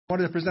I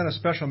wanted to present a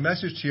special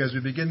message to you as we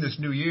begin this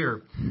new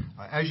year.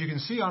 As you can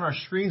see on our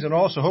screens, and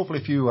also hopefully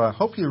if you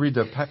read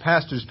the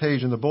pastor's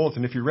page in the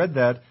bulletin, if you read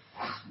that,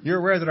 you're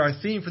aware that our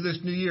theme for this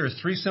new year is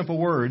 3 simple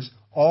words: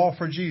 all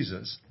for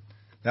Jesus.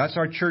 That's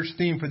our church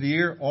theme for the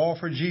year, all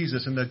for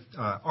Jesus. And the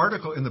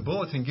article in the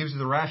bulletin gives you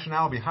the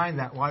rationale behind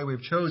that, why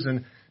we've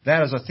chosen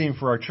that as a theme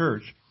for our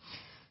church.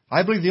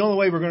 I believe the only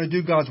way we're going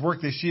to do God's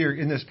work this year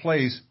in this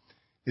place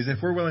is if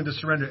we're willing to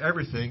surrender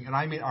everything, and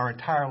I mean our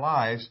entire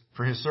lives,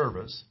 for His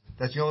service.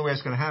 That's the only way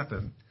it's going to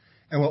happen.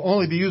 And will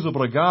only be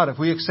usable to God if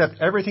we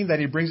accept everything that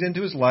He brings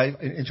into His life,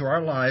 into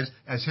our lives,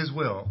 as His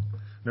will.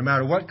 No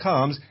matter what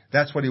comes,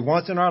 that's what He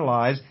wants in our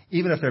lives.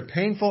 Even if they're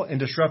painful and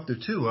disruptive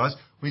to us,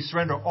 we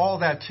surrender all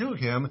that to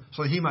Him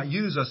so that He might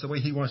use us the way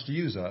He wants to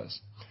use us.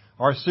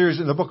 Our series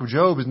in the book of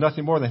Job is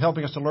nothing more than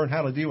helping us to learn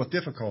how to deal with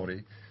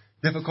difficulty.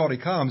 Difficulty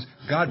comes,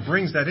 God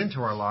brings that into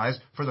our lives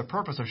for the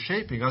purpose of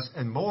shaping us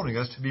and molding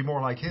us to be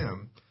more like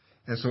Him.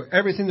 And so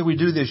everything that we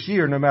do this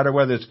year, no matter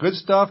whether it's good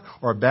stuff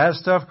or bad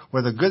stuff,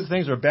 whether good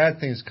things or bad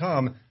things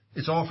come,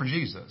 it's all for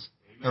Jesus.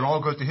 It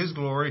all goes to His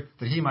glory,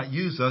 that He might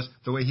use us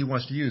the way He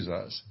wants to use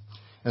us.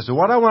 And so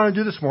what I want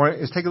to do this morning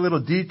is take a little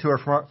detour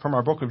from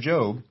our book of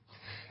Job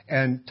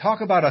and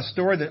talk about a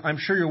story that I'm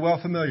sure you're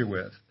well familiar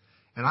with.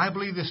 And I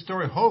believe this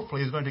story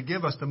hopefully is going to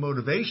give us the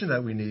motivation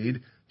that we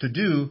need to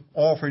do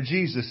all for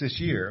Jesus this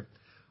year.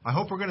 I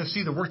hope we're going to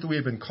see the work that we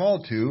have been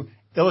called to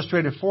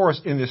illustrated for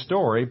us in this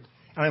story.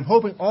 And I'm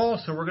hoping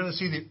also we're going to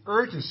see the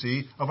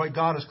urgency of what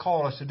God has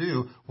called us to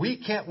do. We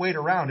can't wait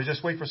around and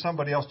just wait for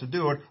somebody else to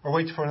do it or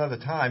wait for another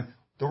time.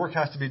 The work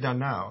has to be done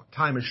now.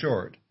 Time is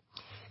short.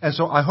 And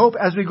so I hope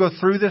as we go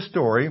through this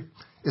story,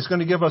 it's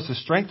going to give us the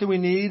strength that we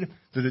need,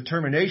 the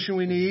determination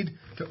we need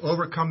to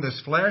overcome this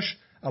flesh,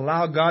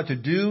 allow God to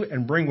do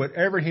and bring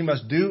whatever He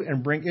must do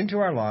and bring into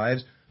our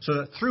lives so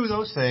that through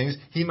those things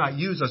He might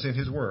use us in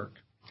His work.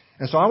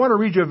 And so I want to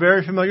read you a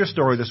very familiar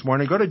story this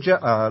morning. Go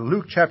to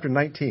Luke chapter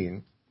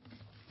 19.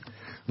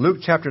 Luke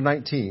chapter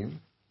 19.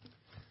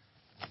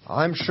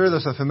 I'm sure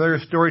this is a familiar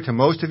story to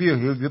most of you.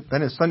 If you've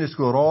been in Sunday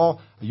school at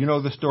all, you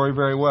know the story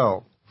very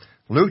well.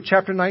 Luke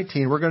chapter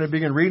 19, we're going to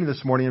begin reading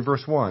this morning in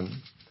verse 1.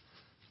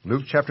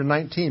 Luke chapter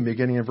 19,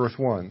 beginning in verse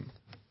 1.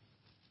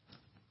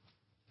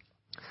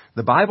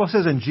 The Bible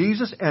says, "And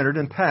Jesus entered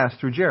and passed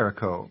through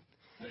Jericho.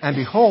 And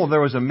behold,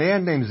 there was a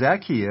man named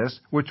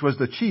Zacchaeus, which was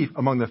the chief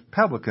among the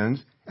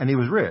publicans, and he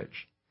was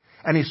rich.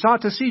 And he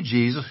sought to see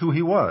Jesus, who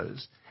He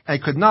was,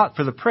 and could not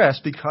for the press,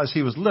 because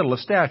he was little of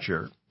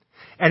stature.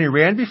 And he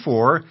ran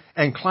before,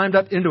 and climbed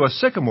up into a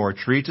sycamore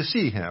tree to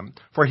see Him,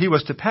 for he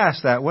was to pass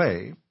that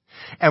way.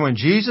 And when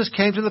Jesus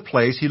came to the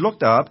place, he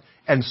looked up,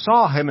 and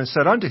saw him, and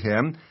said unto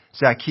him,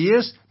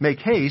 Zacchaeus, make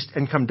haste,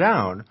 and come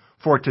down,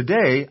 for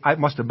today I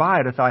must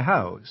abide at thy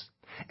house.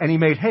 And he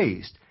made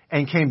haste,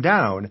 and came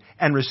down,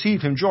 and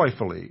received him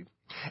joyfully.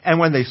 And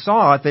when they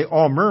saw it, they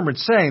all murmured,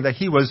 saying that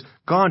he was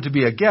gone to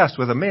be a guest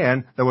with a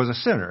man that was a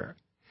sinner.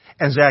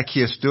 And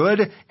Zacchaeus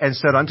stood and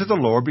said unto the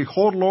Lord,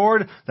 Behold,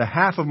 Lord, the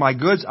half of my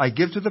goods I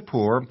give to the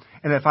poor,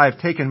 and if I have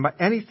taken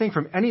anything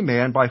from any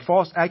man by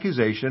false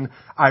accusation,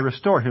 I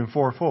restore him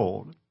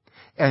fourfold.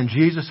 And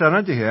Jesus said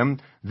unto him,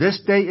 This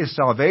day is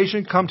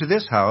salvation come to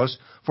this house,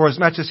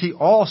 forasmuch as he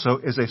also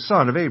is a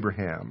son of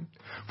Abraham.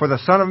 For the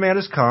Son of Man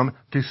is come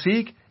to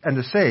seek and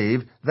to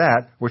save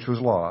that which was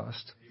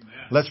lost." Amen.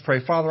 Let's pray.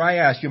 Father, I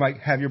ask you might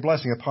have your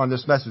blessing upon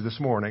this message this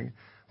morning.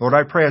 Lord,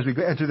 I pray as we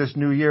enter this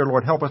new year,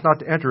 Lord, help us not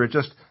to enter it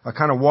just a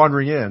kind of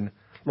wandering in.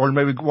 Lord,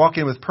 may we walk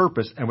in with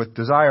purpose and with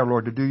desire,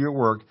 Lord, to do your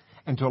work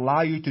and to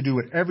allow you to do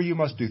whatever you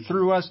must do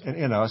through us and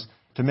in us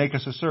to make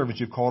us the servants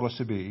you've called us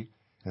to be.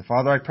 And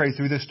Father, I pray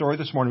through this story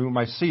this morning we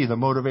might see the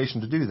motivation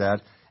to do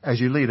that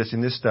as you lead us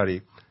in this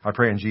study. I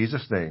pray in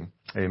Jesus' name.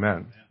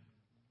 Amen.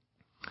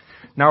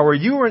 Now,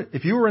 if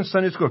you were in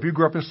Sunday school, if you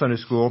grew up in Sunday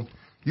school,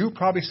 you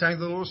probably sang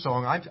the little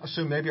song. I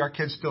assume maybe our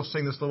kids still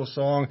sing this little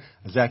song.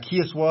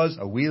 Zacchaeus was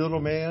a wee little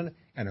man,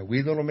 and a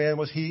wee little man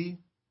was he.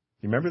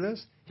 You remember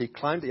this? He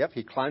climbed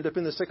up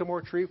in the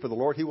sycamore tree for the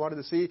Lord he wanted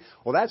to see.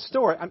 Well, that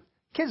story,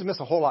 kids miss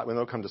a whole lot when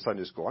they come to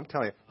Sunday school. I'm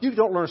telling you, you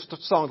don't learn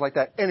songs like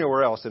that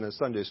anywhere else than in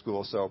Sunday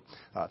school. So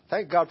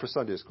thank God for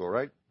Sunday school,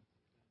 right?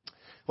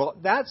 Well,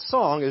 that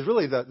song is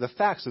really the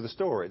facts of the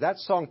story. That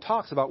song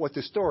talks about what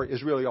this story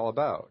is really all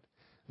about.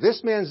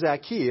 This man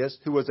Zacchaeus,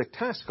 who was a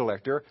tax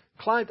collector,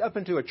 climbed up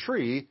into a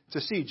tree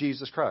to see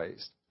Jesus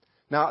Christ.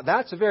 Now,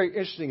 that's a very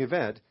interesting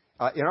event.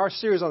 In our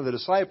series on the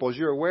disciples,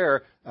 you're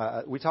aware,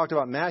 we talked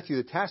about Matthew,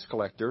 the tax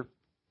collector.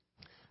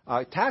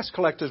 Tax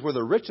collectors were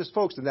the richest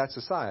folks in that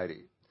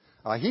society.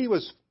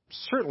 Zacchaeus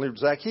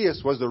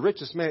was the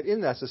richest man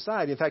in that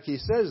society. In fact, he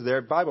says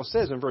there, the Bible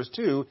says in verse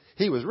 2,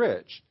 he was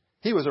rich.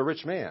 He was a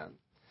rich man.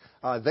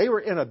 They were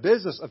in a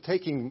business of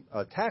taking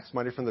tax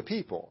money from the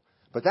people.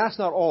 But that's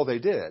not all they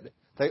did.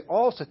 They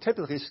also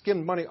typically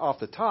skimmed money off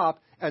the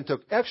top and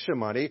took extra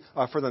money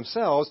for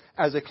themselves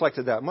as they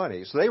collected that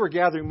money. So they were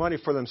gathering money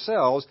for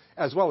themselves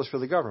as well as for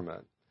the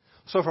government.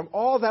 So from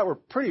all that, we're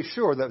pretty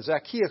sure that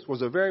Zacchaeus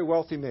was a very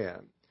wealthy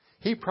man.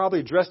 He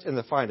probably dressed in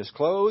the finest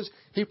clothes.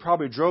 He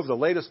probably drove the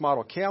latest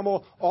model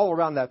camel all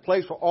around that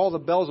place with all the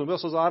bells and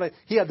whistles on it.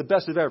 He had the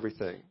best of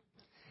everything.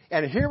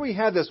 And here we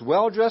have this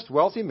well-dressed,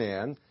 wealthy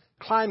man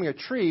climbing a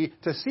tree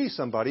to see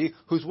somebody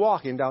who's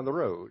walking down the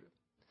road.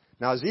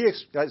 Now,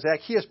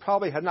 Zacchaeus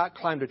probably had not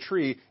climbed a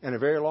tree in a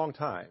very long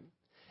time.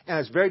 And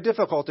it's very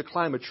difficult to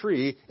climb a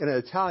tree in an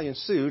Italian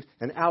suit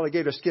and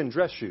alligator skin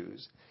dress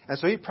shoes. And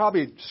so he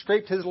probably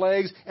scraped his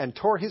legs and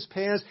tore his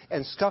pants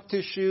and scuffed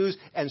his shoes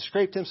and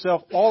scraped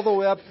himself all the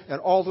way up and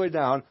all the way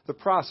down the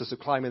process of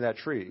climbing that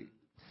tree.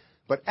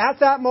 But at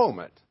that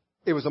moment,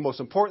 it was the most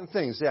important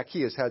thing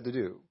Zacchaeus had to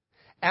do.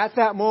 At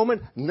that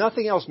moment,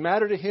 nothing else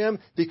mattered to him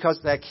because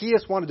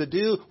Zacchaeus wanted to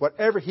do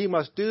whatever he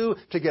must do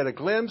to get a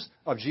glimpse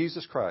of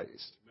Jesus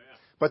Christ.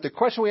 But the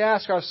question we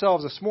ask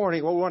ourselves this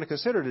morning, what we want to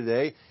consider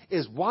today,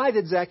 is why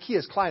did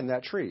Zacchaeus climb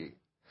that tree?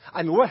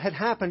 I mean, what had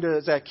happened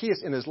to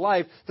Zacchaeus in his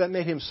life that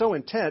made him so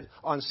intent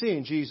on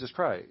seeing Jesus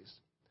Christ?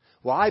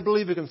 Well, I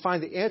believe we can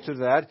find the answer to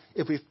that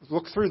if we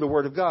look through the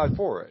Word of God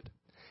for it.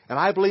 And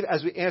I believe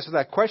as we answer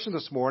that question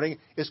this morning,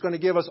 it's going to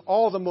give us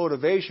all the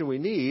motivation we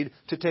need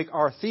to take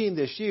our theme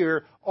this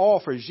year, all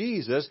for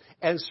Jesus,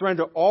 and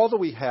surrender all that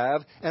we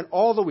have and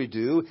all that we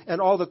do and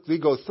all that we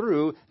go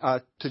through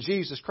to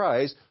Jesus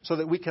Christ so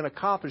that we can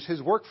accomplish His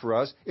work for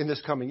us in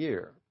this coming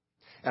year.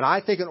 And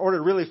I think in order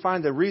to really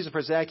find the reason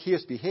for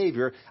Zacchaeus'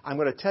 behavior, I'm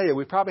going to tell you,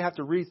 we probably have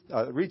to read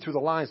through the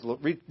lines,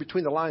 read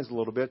between the lines a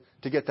little bit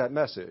to get that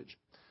message.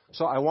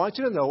 So I want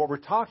you to know what we're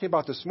talking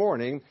about this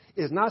morning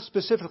is not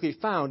specifically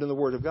found in the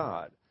Word of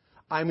God.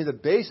 I mean, the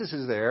basis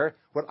is there.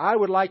 What I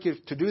would like you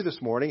to do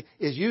this morning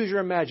is use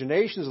your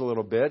imaginations a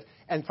little bit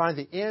and find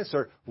the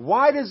answer.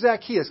 Why did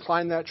Zacchaeus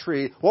climb that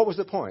tree? What was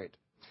the point?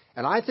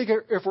 And I think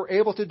if we're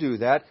able to do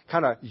that,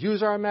 kind of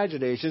use our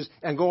imaginations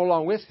and go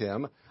along with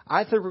him,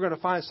 I think we're going to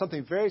find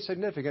something very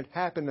significant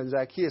happened in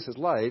Zacchaeus'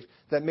 life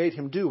that made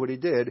him do what he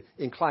did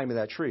in climbing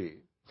that tree.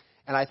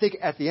 And I think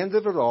at the end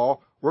of it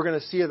all, we're going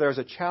to see there's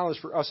a challenge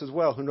for us as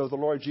well who know the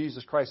Lord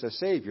Jesus Christ as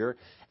Savior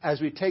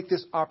as we take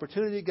this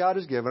opportunity God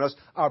has given us,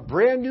 a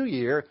brand new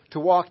year, to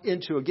walk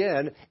into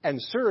again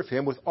and serve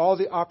Him with all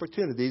the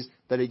opportunities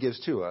that He gives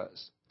to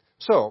us.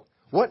 So,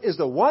 what is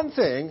the one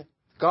thing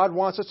God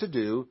wants us to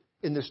do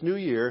in this new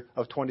year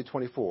of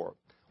 2024?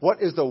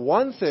 What is the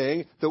one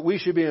thing that we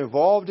should be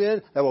involved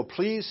in that will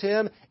please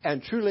Him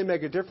and truly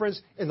make a difference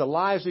in the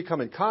lives we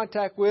come in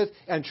contact with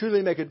and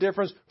truly make a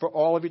difference for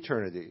all of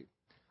eternity?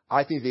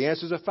 I think the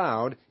answers are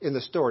found in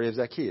the story of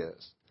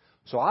Zacchaeus.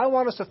 So I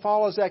want us to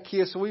follow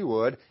Zacchaeus, so we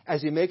would,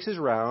 as he makes his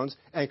rounds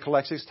and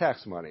collects his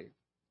tax money.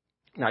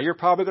 Now, you're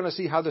probably going to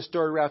see how the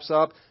story wraps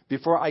up.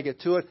 Before I get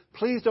to it,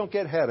 please don't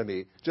get ahead of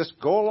me. Just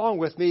go along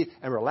with me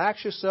and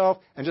relax yourself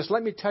and just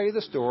let me tell you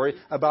the story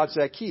about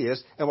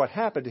Zacchaeus and what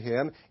happened to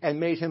him and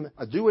made him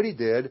do what he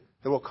did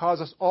that will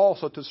cause us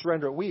also to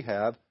surrender what we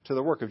have to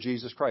the work of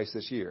Jesus Christ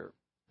this year.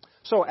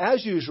 So,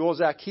 as usual,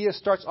 Zacchaeus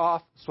starts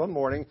off one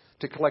morning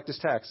to collect his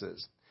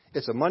taxes.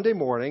 It's a Monday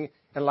morning,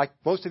 and like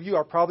most of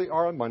you probably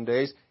are on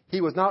Mondays,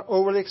 he was not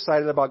overly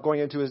excited about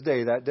going into his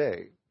day that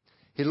day.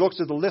 He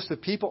looks at the list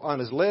of people on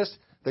his list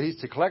that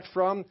he's to collect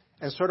from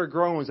and sort of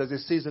groans as he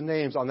sees the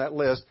names on that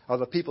list of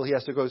the people he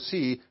has to go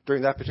see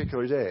during that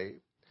particular day.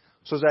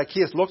 So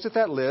Zacchaeus looks at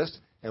that list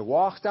and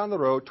walks down the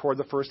road toward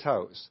the first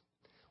house.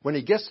 When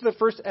he gets to the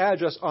first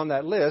address on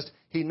that list,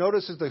 he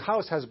notices the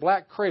house has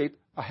black crepe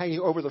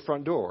hanging over the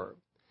front door.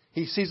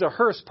 He sees a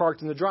hearse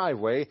parked in the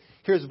driveway,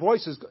 hears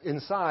voices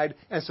inside,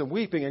 and some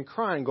weeping and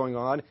crying going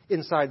on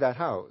inside that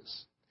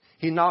house.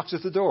 He knocks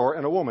at the door,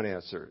 and a woman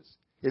answers.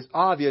 It's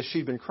obvious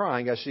she'd been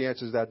crying as she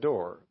answers that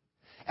door.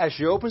 As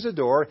she opens the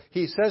door,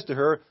 he says to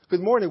her, "Good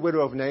morning,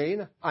 widow of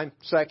Nain. I'm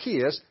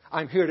Zacchaeus.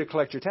 I'm here to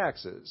collect your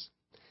taxes."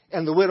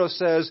 And the widow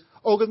says,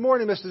 "Oh, good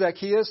morning, Mr.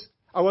 Zacchaeus.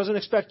 I wasn't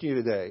expecting you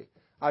today.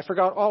 I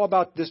forgot all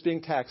about this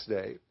being tax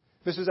day.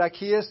 Mr.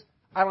 Zacchaeus,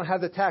 I don't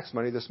have the tax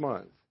money this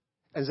month."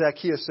 And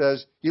Zacchaeus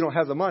says, "You don't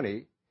have the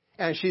money?"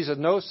 And she says,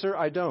 "No, sir,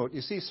 I don't.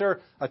 You see,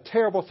 sir, a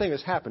terrible thing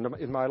has happened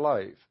in my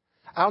life.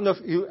 I don't know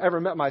if you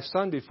ever met my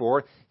son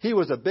before. He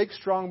was a big,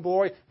 strong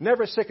boy,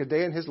 never sick a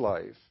day in his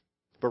life.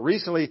 But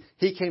recently,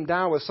 he came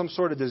down with some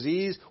sort of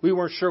disease. We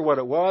weren't sure what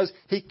it was.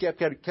 He kept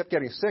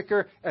getting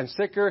sicker and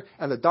sicker,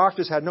 and the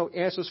doctors had no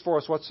answers for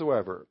us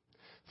whatsoever.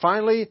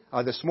 Finally,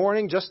 this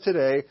morning, just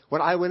today,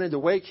 when I went in to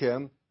wake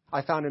him,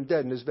 I found him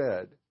dead in his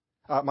bed.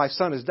 My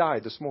son has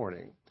died this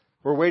morning.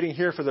 We're waiting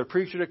here for the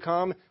preacher to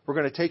come. We're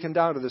going to take him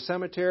down to the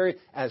cemetery.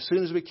 As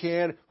soon as we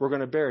can, we're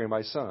going to bury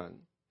my son.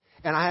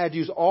 And I had to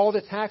use all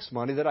the tax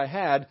money that I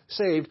had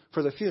saved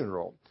for the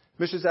funeral.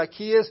 Mr.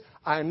 Zacchaeus,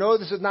 I know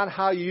this is not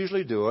how you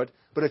usually do it,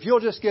 but if you'll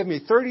just give me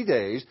 30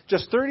 days,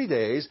 just 30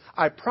 days,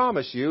 I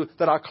promise you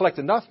that I'll collect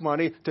enough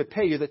money to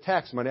pay you the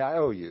tax money I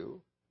owe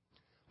you."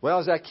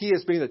 Well,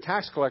 Zacchaeus, being the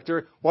tax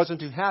collector,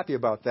 wasn't too happy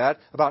about that,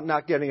 about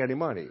not getting any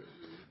money.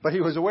 But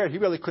he was aware he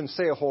really couldn't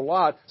say a whole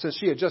lot since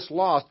she had just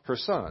lost her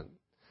son.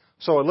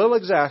 So a little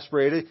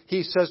exasperated,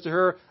 he says to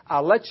her,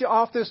 "I'll let you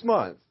off this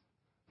month,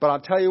 but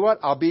I'll tell you what,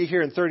 I'll be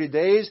here in 30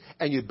 days,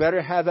 and you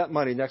better have that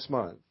money next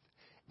month."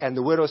 And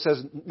the widow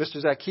says,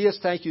 Mr. Zacchaeus,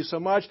 thank you so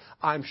much.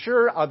 I'm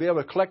sure I'll be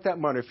able to collect that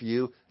money for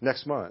you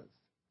next month.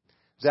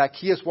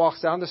 Zacchaeus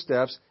walks down the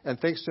steps and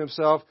thinks to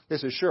himself,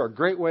 this is sure a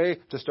great way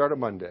to start a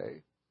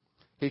Monday.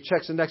 He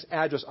checks the next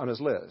address on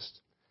his list.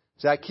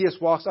 Zacchaeus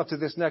walks up to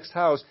this next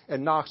house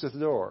and knocks at the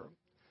door.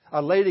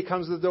 A lady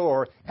comes to the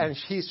door, and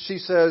he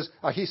says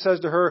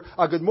to her,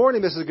 good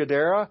morning, Mrs.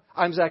 Gadara.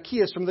 I'm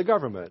Zacchaeus from the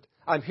government.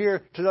 I'm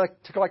here to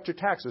collect your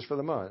taxes for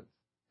the month.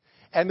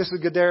 And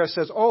Mrs. Gadara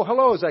says, oh,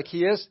 hello,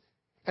 Zacchaeus.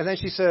 And then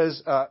she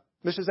says,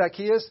 Mr.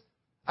 Zacchaeus,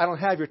 I don't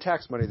have your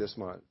tax money this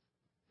month.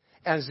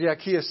 And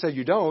Zacchaeus said,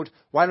 you don't?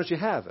 Why don't you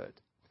have it?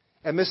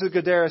 And Mrs.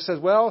 Gadara says,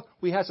 well,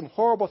 we had some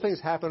horrible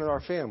things happen in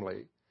our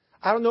family.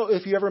 I don't know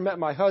if you ever met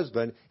my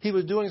husband. He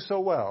was doing so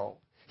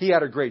well. He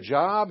had a great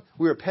job.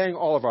 We were paying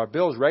all of our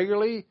bills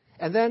regularly.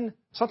 And then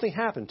something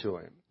happened to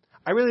him.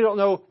 I really don't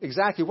know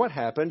exactly what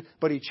happened,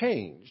 but he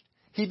changed.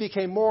 He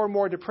became more and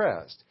more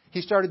depressed.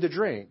 He started to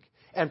drink.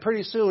 And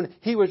pretty soon,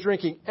 he was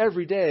drinking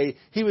every day.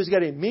 He was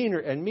getting meaner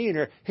and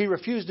meaner. He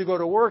refused to go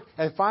to work.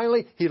 And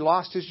finally, he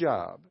lost his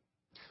job.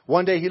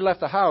 One day, he left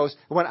the house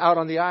and went out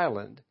on the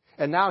island.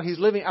 And now he's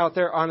living out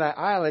there on that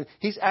island.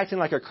 He's acting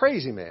like a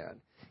crazy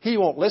man. He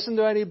won't listen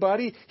to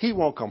anybody. He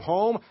won't come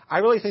home. I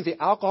really think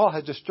the alcohol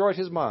has destroyed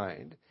his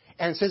mind.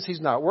 And since he's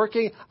not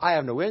working, I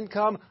have no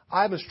income.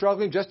 I've been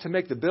struggling just to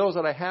make the bills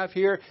that I have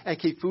here and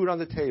keep food on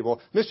the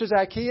table. Mr.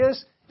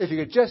 Zacchaeus, if you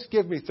could just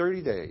give me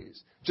 30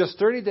 days, just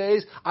 30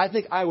 days, I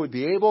think I would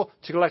be able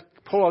to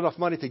pull enough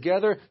money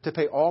together to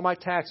pay all my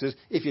taxes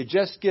if you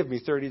just give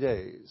me 30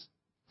 days.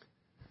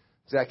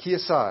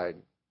 Zacchaeus sighed.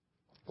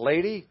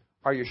 Lady,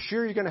 are you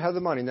sure you're going to have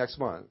the money next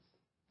month?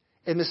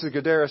 And Mrs.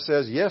 Gadara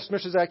says, yes,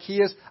 Mr.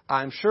 Zacchaeus,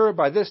 I'm sure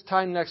by this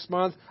time next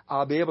month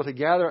I'll be able to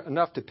gather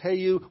enough to pay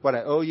you what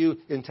I owe you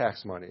in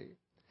tax money.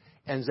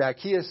 And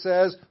Zacchaeus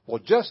says,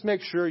 well, just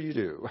make sure you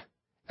do.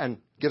 And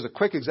gives a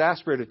quick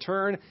exasperated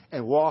turn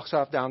and walks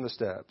off down the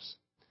steps.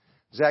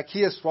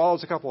 Zacchaeus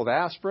swallows a couple of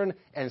aspirin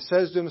and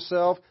says to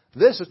himself,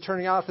 this is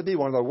turning out to be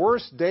one of the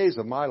worst days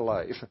of my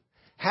life.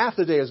 Half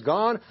the day is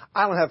gone.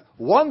 I don't have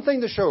one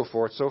thing to show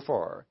for it so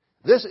far.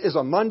 This is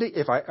a Monday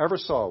if I ever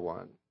saw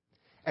one.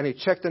 And he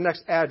checked the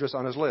next address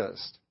on his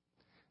list.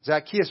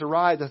 Zacchaeus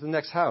arrived at the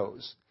next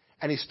house,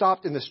 and he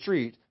stopped in the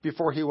street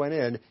before he went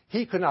in.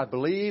 He could not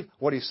believe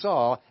what he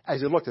saw as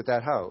he looked at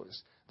that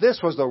house. This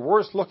was the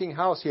worst-looking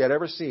house he had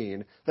ever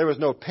seen. There was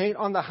no paint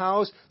on the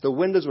house. The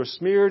windows were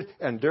smeared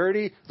and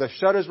dirty. The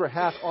shutters were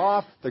half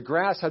off. The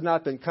grass had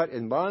not been cut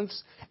in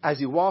months. As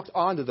he walked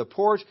onto the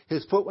porch,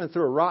 his foot went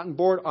through a rotten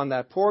board on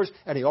that porch,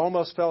 and he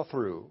almost fell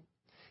through.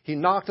 He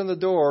knocked on the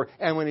door,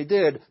 and when he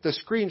did, the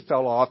screen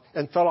fell off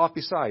and fell off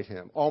beside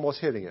him,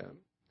 almost hitting him.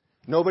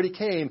 Nobody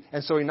came,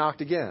 and so he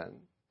knocked again.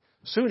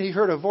 Soon he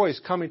heard a voice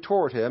coming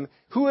toward him.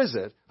 Who is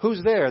it?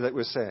 Who's there? That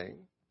was saying.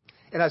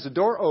 And as the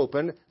door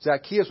opened,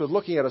 Zacchaeus was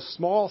looking at a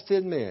small,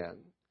 thin man.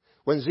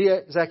 When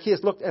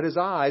Zacchaeus looked at his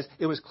eyes,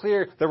 it was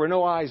clear there were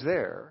no eyes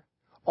there.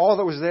 All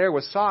that was there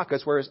was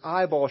sockets where his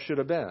eyeballs should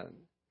have been.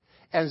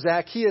 And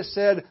Zacchaeus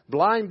said,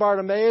 blind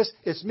Bartimaeus,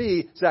 it's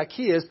me,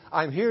 Zacchaeus.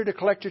 I'm here to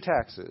collect your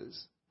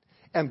taxes.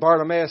 And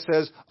Bartimaeus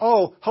says,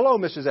 oh, hello,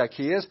 Mr.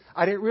 Zacchaeus.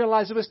 I didn't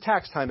realize it was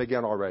tax time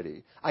again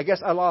already. I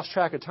guess I lost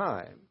track of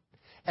time.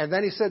 And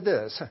then he said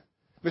this,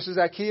 Mr.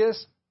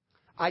 Zacchaeus,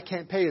 I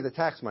can't pay you the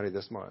tax money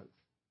this month.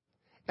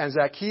 And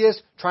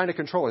Zacchaeus, trying to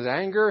control his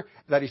anger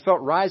that he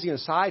felt rising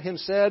inside him,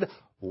 said,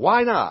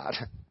 why not?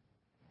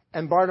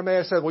 And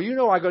Bartimaeus said, well, you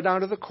know I go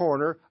down to the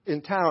corner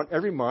in town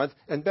every month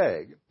and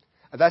beg.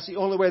 And that's the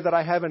only way that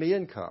I have any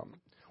income.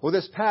 Well,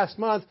 this past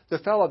month, the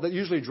fellow that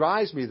usually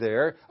drives me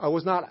there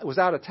was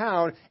out of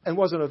town and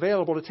wasn't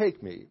available to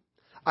take me.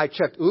 I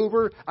checked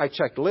Uber, I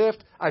checked Lyft,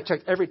 I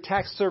checked every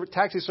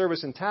taxi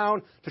service in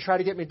town to try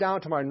to get me down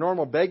to my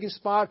normal begging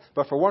spot,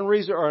 but for one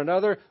reason or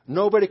another,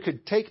 nobody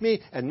could take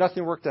me and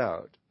nothing worked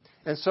out.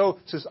 And so,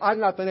 since I've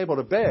not been able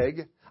to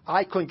beg,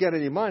 I couldn't get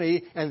any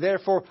money, and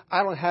therefore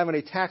I don't have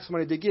any tax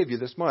money to give you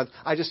this month.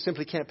 I just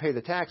simply can't pay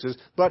the taxes.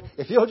 But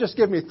if you'll just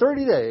give me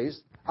 30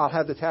 days, I'll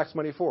have the tax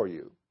money for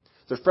you.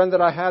 The friend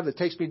that I have that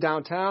takes me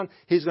downtown,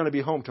 he's going to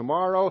be home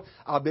tomorrow.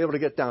 I'll be able to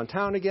get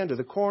downtown again to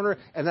the corner,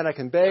 and then I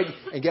can beg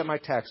and get my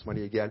tax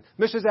money again.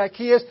 Mr.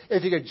 Zacchaeus,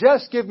 if you could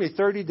just give me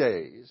 30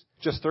 days,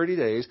 just 30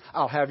 days,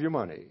 I'll have your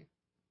money.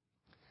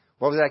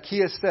 Well,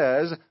 Zacchaeus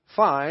says,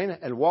 fine,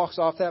 and walks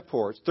off that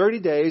porch. 30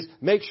 days,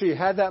 make sure you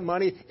have that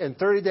money in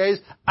 30 days.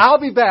 I'll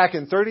be back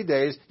in 30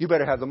 days. You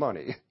better have the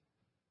money.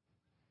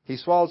 He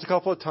swallows a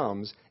couple of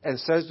Tums and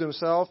says to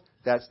himself,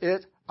 that's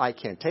it. I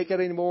can't take it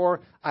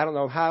anymore. I don't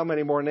know how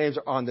many more names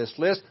are on this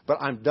list, but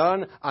I'm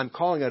done. I'm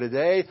calling it a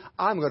day.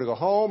 I'm going to go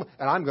home,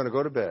 and I'm going to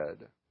go to bed.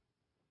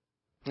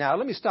 Now,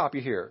 let me stop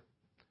you here.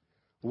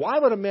 Why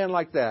would a man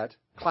like that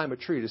climb a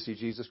tree to see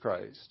Jesus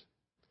Christ?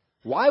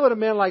 Why would a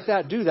man like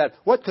that do that?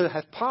 What could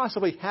have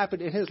possibly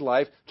happened in his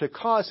life to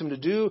cause him to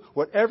do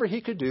whatever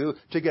he could do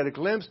to get a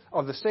glimpse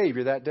of the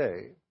Savior that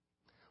day?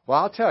 Well,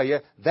 I'll tell you,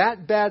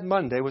 that bad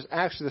Monday was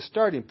actually the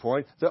starting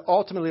point that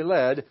ultimately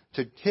led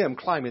to him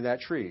climbing that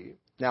tree.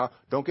 Now,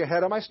 don't get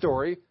ahead of my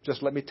story.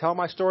 Just let me tell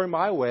my story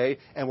my way,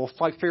 and we'll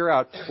figure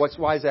out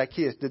why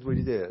Zacchaeus did what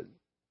he did.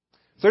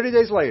 30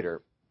 days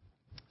later,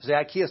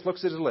 Zacchaeus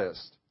looks at his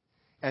list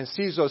and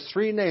sees those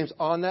 3 names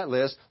on that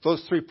list,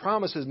 those 3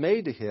 promises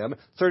made to him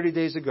 30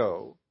 days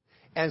ago.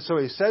 And so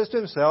he says to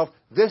himself,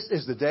 this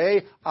is the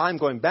day I'm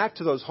going back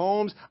to those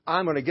homes.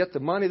 I'm going to get the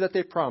money that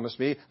they promised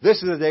me.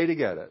 This is the day to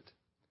get it.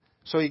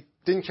 So he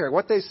didn't care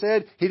what they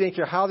said. He didn't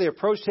care how they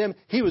approached him.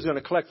 He was going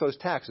to collect those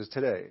taxes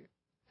today.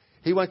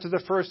 He went to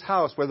the first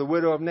house where the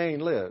widow of Nain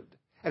lived,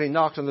 and he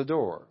knocked on the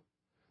door.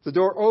 The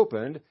door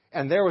opened,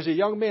 and there was a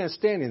young man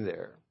standing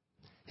there.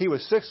 He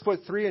was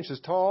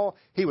 6'3" tall.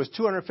 He was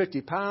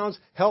 250 pounds,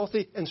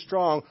 healthy and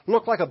strong,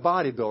 looked like a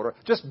bodybuilder,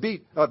 just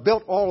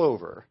built all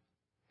over.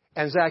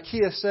 And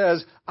Zacchaeus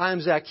says,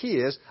 I'm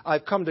Zacchaeus.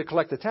 I've come to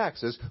collect the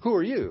taxes. Who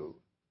are you?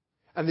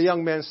 And the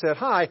young man said,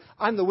 hi,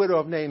 I'm the widow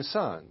of Nain's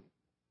son.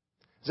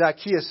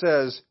 Zacchaeus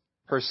says,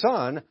 her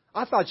son?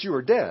 I thought you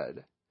were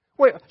dead.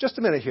 Wait, just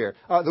a minute here.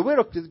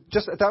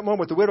 Just at that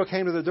moment, the widow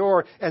came to the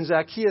door, and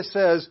Zacchaeus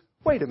says,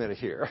 wait a minute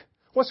here.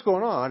 What's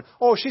going on?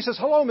 Oh, she says,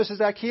 hello, Mrs.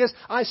 Zacchaeus.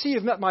 I see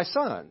you've met my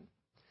son.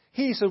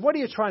 He said, what are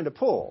you trying to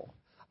pull?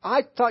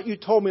 I thought you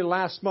told me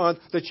last month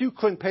that you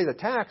couldn't pay the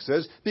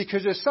taxes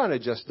because your son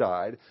had just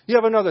died. You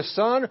have another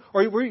son,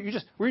 or were you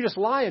just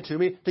lying to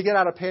me to get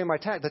out of paying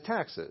the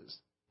taxes?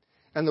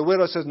 And the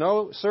widow says,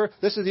 no, sir,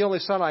 this is the only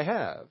son I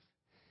have.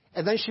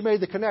 And then she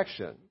made the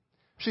connection.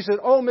 She said,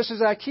 oh, Mrs.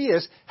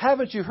 Zacchaeus,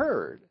 haven't you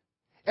heard?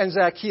 And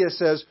Zacchaeus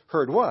says,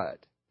 heard what?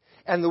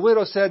 And the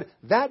widow said,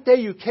 that day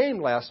you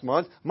came last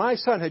month, my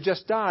son had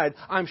just died.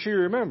 I'm sure you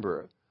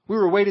remember. We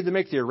were waiting to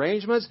make the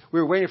arrangements. We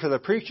were waiting for the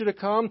preacher to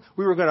come.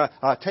 We were going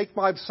to take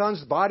my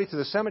son's body to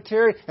the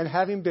cemetery and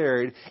have him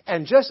buried.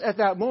 And just at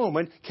that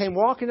moment came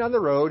walking down the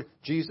road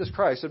Jesus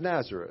Christ of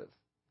Nazareth.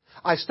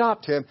 I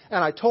stopped him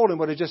and I told him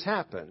what had just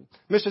happened.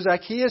 Mr.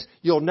 Zacchaeus,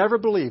 you'll never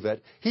believe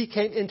it. He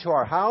came into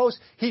our house.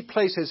 He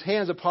placed his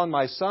hands upon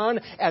my son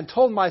and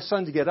told my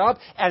son to get up.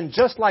 And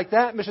just like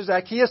that, Mr.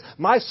 Zacchaeus,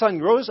 my son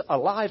rose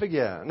alive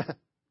again.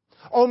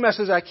 Oh,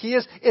 Mr.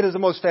 Zacchaeus, it is the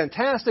most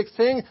fantastic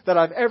thing that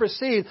I've ever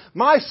seen.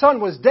 My son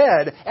was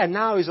dead, and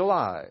now he's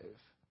alive.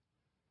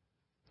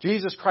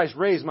 Jesus Christ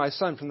raised my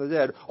son from the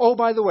dead. Oh,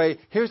 by the way,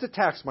 here's the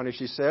tax money,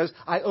 she says.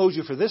 I owed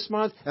you for this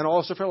month and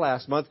also for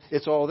last month.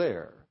 It's all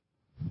there.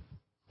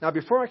 Now,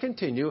 before I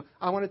continue,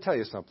 I want to tell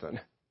you something.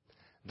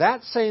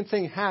 That same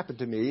thing happened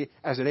to me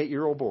as an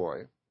 8-year-old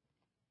boy.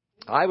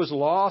 I was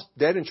lost,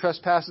 dead in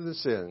trespasses and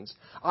sins.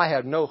 I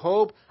had no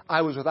hope.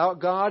 I was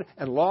without God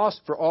and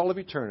lost for all of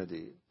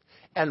eternity.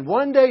 And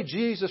one day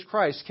Jesus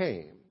Christ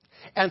came.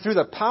 And through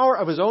the power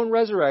of His own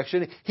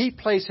resurrection, He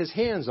placed His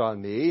hands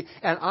on me.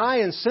 And I,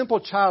 in simple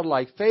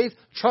childlike faith,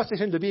 trusted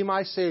Him to be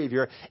my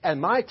Savior.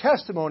 And my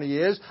testimony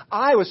is,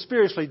 I was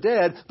spiritually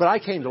dead, but I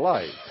came to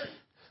life.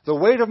 The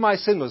weight of my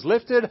sin was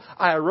lifted.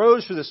 I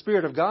arose through the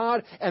Spirit of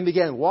God and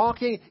began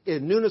walking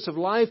in newness of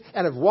life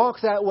and have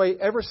walked that way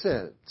ever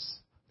since.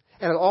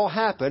 And it all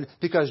happened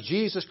because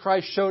Jesus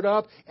Christ showed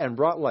up and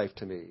brought life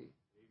to me.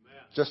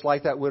 Amen. Just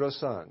like that widow's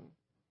son.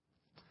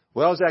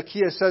 Well,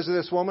 Zacchaeus says to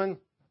this woman,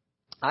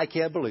 I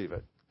can't believe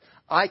it.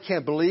 I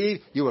can't believe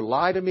you would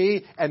lie to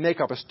me and make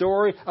up a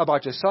story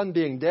about your son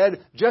being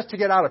dead just to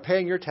get out of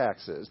paying your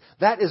taxes.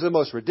 That is the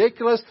most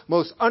ridiculous,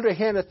 most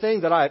underhanded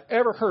thing that I've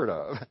ever heard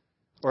of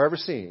or ever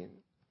seen.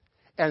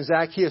 And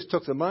Zacchaeus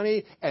took the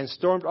money and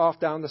stormed off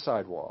down the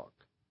sidewalk.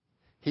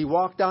 He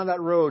walked down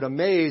that road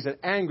amazed and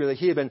angry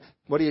that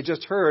what he had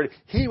just heard.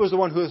 He was the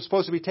one who was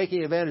supposed to be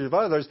taking advantage of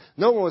others.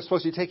 No one was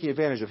supposed to be taking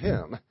advantage of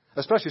him,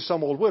 especially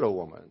some old widow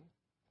woman.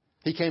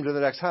 He came to the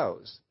next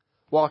house,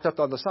 walked up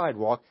on the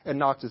sidewalk, and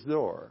knocked at the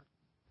door.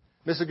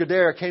 Mrs.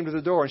 Gadara came to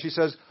the door, and she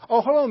says,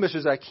 oh, hello,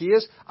 Mr.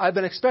 Zacchaeus. I've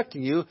been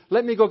expecting you.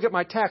 Let me go get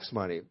my tax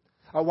money.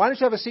 Why don't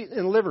you have a seat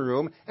in the living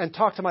room and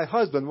talk to my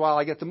husband while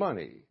I get the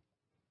money?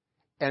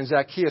 And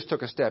Zacchaeus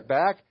took a step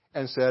back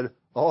and said,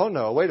 oh,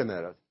 no, wait a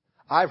minute.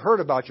 I've heard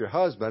about your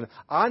husband.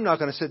 I'm not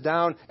going to sit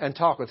down and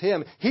talk with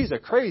him. He's a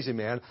crazy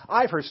man.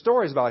 I've heard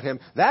stories about him.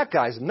 That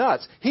guy's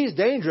nuts. He's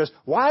dangerous.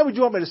 Why would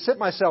you want me to sit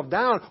myself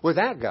down with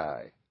that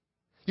guy?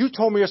 You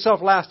told me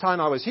yourself last time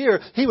I was here,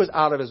 he was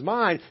out of his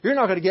mind. You're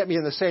not going to get me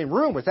in the same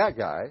room with that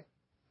guy.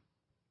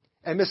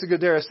 And Mr.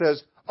 Gadara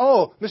says,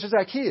 oh, Mr.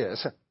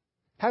 Zacchaeus,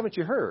 haven't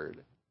you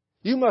heard?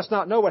 You must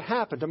not know what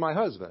happened to my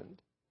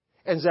husband.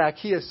 And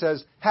Zacchaeus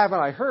says, haven't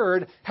I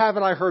heard?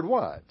 Haven't I heard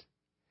what?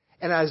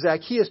 And as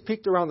Zacchaeus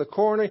peeked around the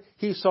corner,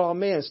 he saw a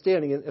man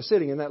sitting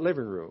in that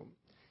living room.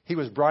 He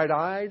was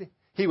bright-eyed.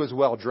 He was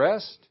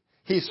well-dressed.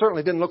 He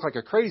certainly didn't look like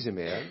a crazy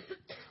man.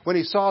 When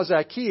he saw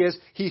Zacchaeus,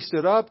 he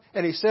stood up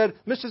and he said,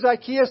 Mr.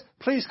 Zacchaeus,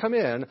 please come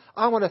in.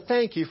 I want to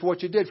thank you for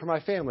what you did for my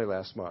family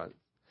last month.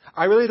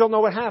 I really don't know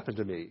what happened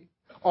to me.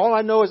 All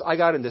I know is I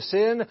got into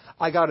sin.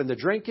 I got into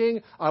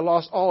drinking. I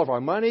lost all of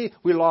our money.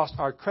 We lost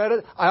our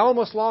credit. I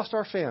almost lost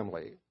our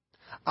family.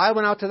 I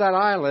went out to that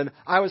island.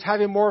 I was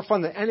having more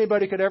fun than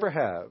anybody could ever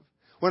have.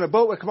 When a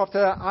boat would come up to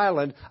that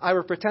island, I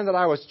would pretend that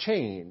I was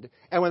chained.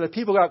 And when the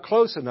people got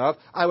close enough,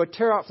 I would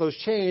tear off those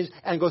chains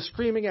and go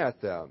screaming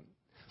at them.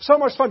 So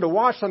much fun to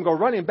watch them go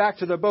running back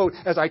to the boat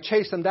as I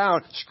chased them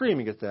down,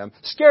 screaming at them,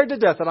 scared to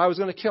death that I was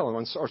going to kill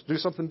them or do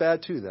something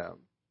bad to them.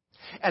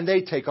 And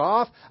they'd take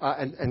off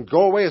and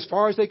go away as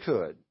far as they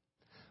could.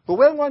 But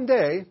when one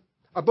day,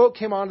 a boat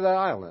came onto that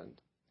island,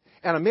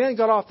 and a man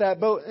got off that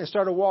boat and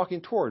started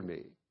walking toward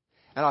me.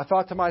 And I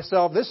thought to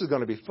myself, this is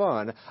going to be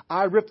fun.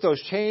 I ripped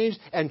those chains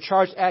and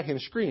charged at him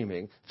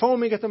screaming,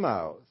 foaming at the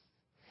mouth.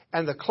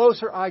 And the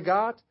closer I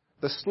got,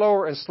 the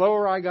slower and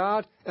slower I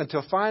got,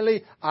 until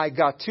finally I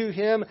got to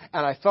him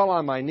and I fell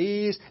on my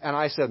knees and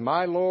I said,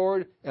 my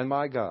Lord and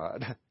my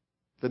God.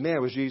 The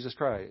man was Jesus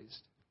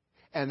Christ.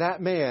 And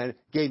that man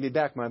gave me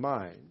back my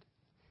mind.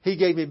 He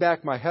gave me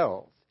back my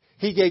health.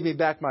 He gave me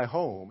back my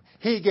home.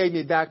 He gave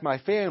me back my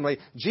family.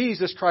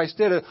 Jesus Christ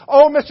did it.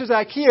 Oh, Mr.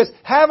 Zacchaeus,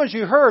 haven't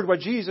you heard what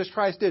Jesus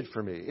Christ did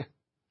for me?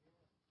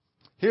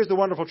 Here's the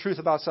wonderful truth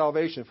about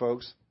salvation,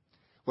 folks.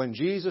 When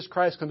Jesus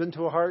Christ comes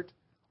into a heart,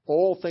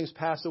 all things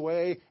pass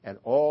away and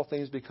all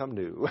things become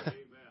new.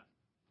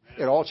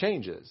 It all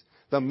changes.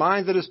 The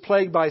mind that is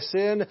plagued by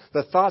sin,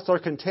 the thoughts that are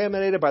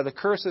contaminated by the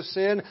curse of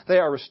sin, they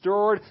are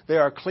restored, they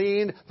are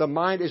cleaned, the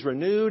mind is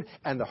renewed,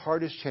 and the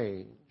heart is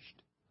changed.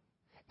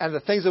 And the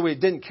things that we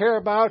didn't care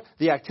about,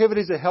 the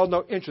activities that held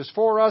no interest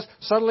for us,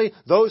 suddenly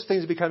those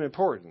things become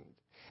important.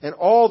 And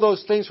all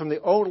those things from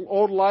the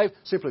old life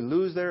simply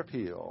lose their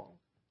appeal.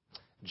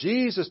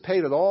 Jesus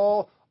paid it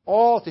all.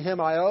 All to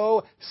him I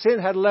owe. Sin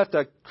had left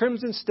a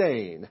crimson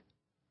stain.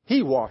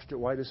 He washed it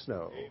white as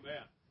snow.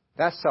 Amen.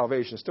 That's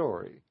salvation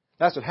story.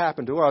 That's what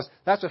happened to us.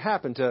 That's what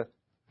happened to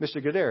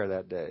Mr. Gadara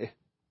that day.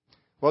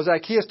 Well,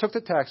 Zacchaeus took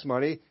the tax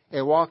money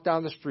and walked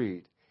down the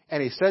street.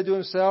 And he said to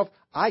himself,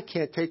 I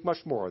can't take much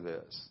more of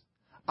this.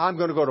 I'm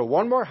going to go to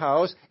one more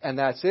house, and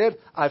that's it.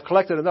 I've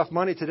collected enough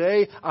money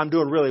today. I'm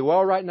doing really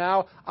well right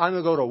now. I'm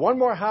going to go to one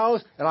more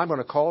house, and I'm going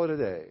to call it a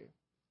day.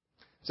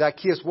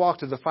 Zacchaeus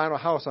walked to the final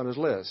house on his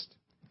list.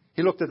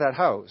 He looked at that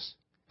house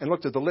and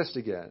looked at the list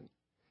again.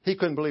 He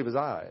couldn't believe his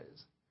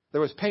eyes.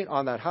 There was paint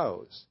on that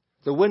house.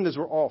 The windows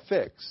were all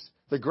fixed.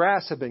 The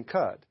grass had been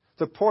cut.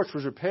 The porch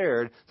was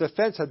repaired. The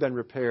fence had been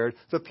repaired.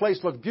 The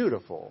place looked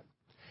beautiful.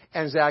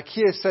 And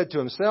Zacchaeus said to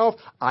himself,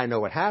 I know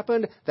what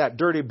happened. That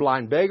dirty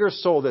blind beggar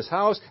sold this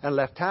house and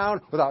left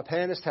town without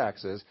paying his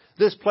taxes.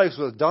 This place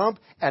was a dump,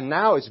 and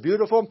now it's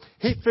beautiful.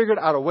 He figured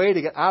out a way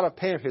to get out of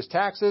paying his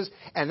taxes,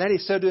 and then he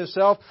said to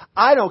himself,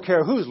 I don't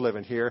care who's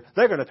living here.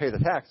 They're going to pay the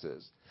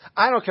taxes.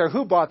 I don't care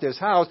who bought this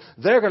house.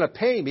 They're going to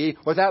pay me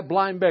what that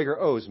blind beggar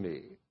owes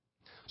me.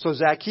 So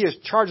Zacchaeus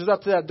charges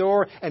up to that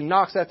door and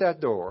knocks at that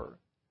door.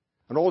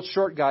 An old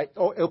short guy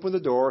opened the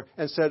door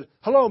and said,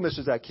 hello,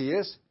 Mr.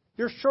 Zacchaeus.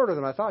 You're shorter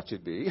than I thought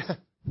you'd be.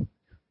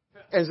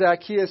 And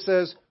Zacchaeus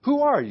says,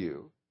 who are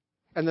you?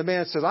 And the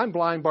man says, I'm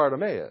blind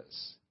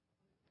Bartimaeus.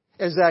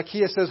 And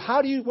Zacchaeus says,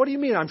 what do you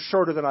mean I'm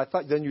shorter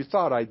than you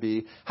thought I'd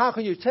be? How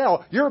can you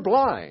tell? You're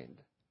blind.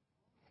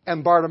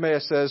 And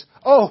Bartimaeus says,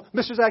 oh,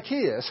 Mr.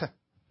 Zacchaeus,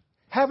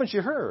 haven't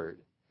you heard?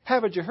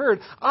 Haven't you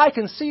heard? I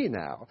can see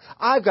now.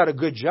 I've got a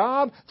good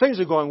job. Things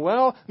are going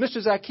well.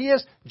 Mr.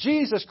 Zacchaeus,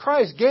 Jesus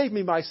Christ gave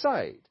me my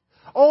sight.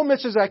 Oh,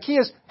 Mr.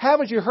 Zacchaeus,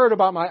 haven't you heard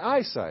about my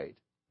eyesight?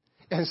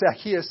 And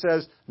Zacchaeus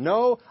says,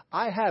 no,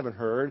 I haven't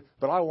heard,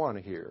 but I want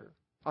to hear.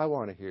 I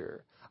want to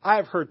hear.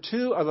 I've heard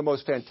two of the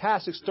most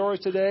fantastic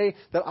stories today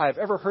that I've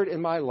ever heard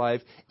in my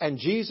life, and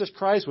Jesus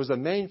Christ was the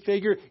main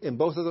figure in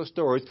both of those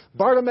stories.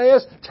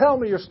 Bartimaeus, tell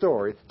me your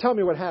story. Tell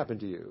me what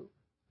happened to you.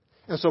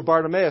 And so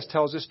Bartimaeus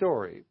tells his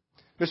story.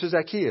 Mr.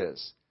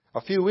 Zacchaeus,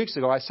 a few weeks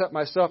ago, I set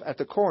myself at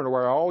the corner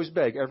where I always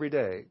beg every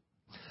day.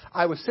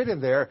 I was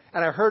sitting there,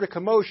 and I heard a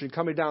commotion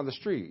coming down the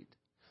street.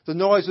 The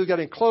noise was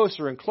getting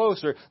closer and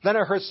closer. Then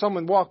I heard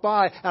someone walk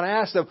by, and I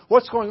asked them,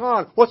 what's going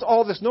on? What's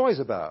all this noise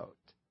about?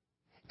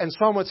 And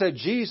someone said,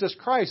 Jesus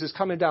Christ is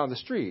coming down the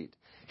street.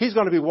 He's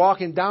going to be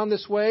walking down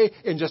this way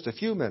in just a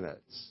few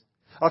minutes.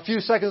 A few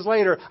seconds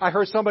later, I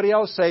heard somebody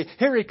else say,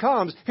 here he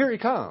comes, here he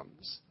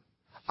comes.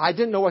 I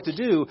didn't know what to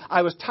do.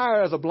 I was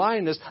tired of the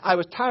blindness. I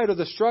was tired of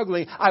the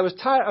struggling. I was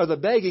tired of the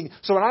begging.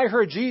 So when I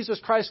heard Jesus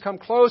Christ come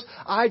close,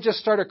 I just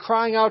started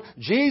crying out,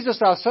 Jesus,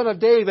 thou Son of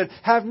David,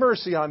 have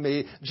mercy on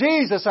me.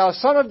 Jesus, thou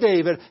Son of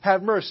David,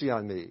 have mercy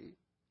on me.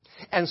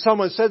 And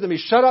someone said to me,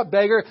 shut up,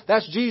 beggar.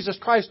 That's Jesus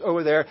Christ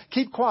over there.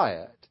 Keep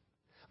quiet.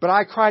 But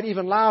I cried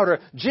even louder,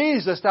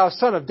 Jesus, thou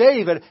Son of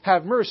David,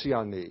 have mercy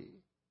on me.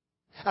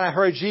 And I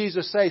heard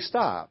Jesus say,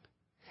 stop.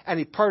 And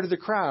he parted the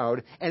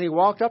crowd, and he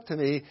walked up to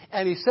me,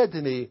 and he said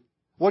to me,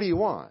 what do you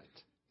want?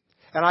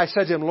 And I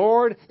said to him,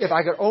 Lord, if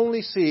I could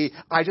only see,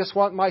 I just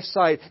want my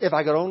sight, if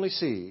I could only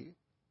see.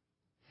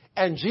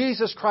 And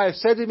Jesus Christ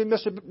said to me,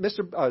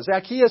 Mr.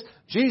 Zacchaeus,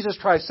 Jesus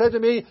Christ said to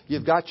me,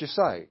 you've got your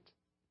sight.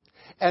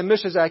 And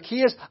Mr.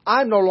 Zacchaeus,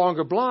 I'm no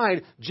longer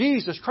blind.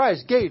 Jesus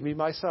Christ gave me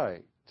my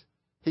sight.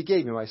 He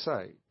gave me my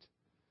sight.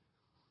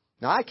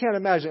 Now, I can't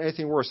imagine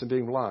anything worse than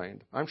being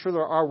blind. I'm sure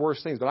there are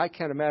worse things, but I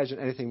can't imagine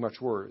anything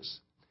much worse.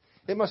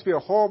 It must be a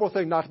horrible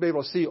thing not to be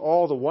able to see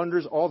all the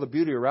wonders, all the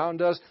beauty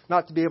around us,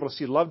 not to be able to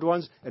see loved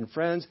ones and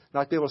friends,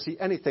 not to be able to see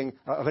anything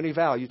of any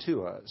value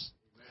to us.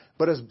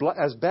 But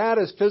as bad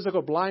as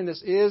physical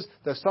blindness is,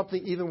 there's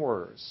something even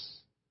worse.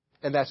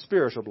 and that's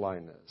spiritual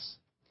blindness.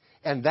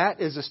 And that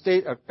is the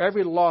state of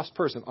every lost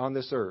person on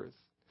this earth.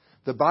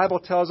 The Bible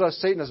tells us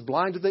Satan has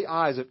blinded the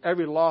eyes of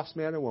every lost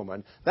man and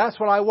woman. That's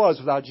what I was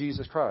without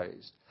Jesus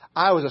Christ.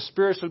 I was a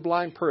spiritually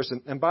blind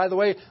person. And by the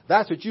way,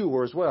 that's what you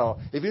were as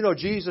well. If you know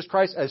Jesus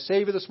Christ as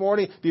Savior this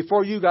morning,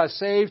 before you got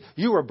saved,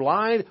 you were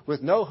blind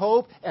with no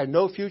hope and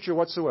no future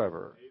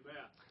whatsoever.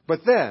 Amen.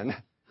 But then,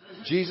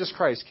 Jesus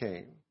Christ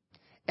came.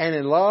 And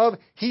in love,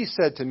 He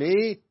said to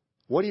me,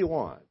 what do you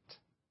want?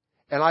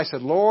 And I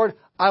said, Lord,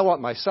 I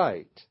want my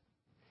sight.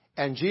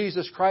 And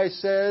Jesus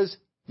Christ says,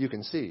 you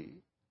can see.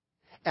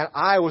 And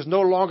I was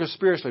no longer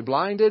spiritually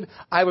blinded.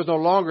 I was no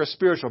longer a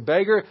spiritual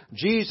beggar.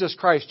 Jesus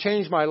Christ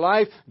changed my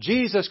life.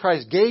 Jesus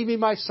Christ gave me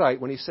my sight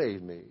when He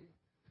saved me.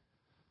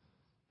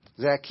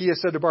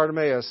 Zacchaeus said to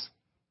Bartimaeus,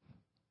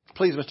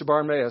 please, Mr.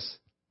 Bartimaeus,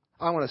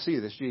 I want to see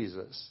this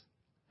Jesus.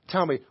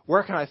 Tell me,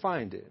 where can I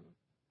find Him?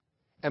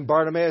 And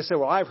Bartimaeus said,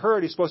 well, I've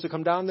heard He's supposed to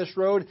come down this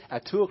road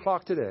at 2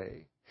 o'clock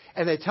today.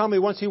 And they tell me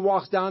once He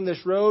walks down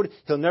this road,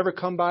 He'll never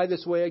come by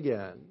this way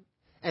again.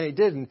 And He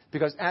didn't,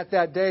 because at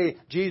that day,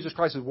 Jesus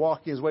Christ was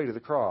walking His way to the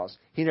cross.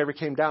 He never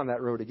came down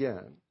that road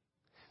again.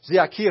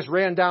 Zacchaeus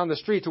ran down the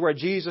street to where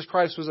Jesus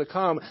Christ was to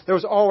come. There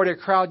was already a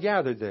crowd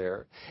gathered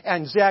there.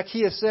 And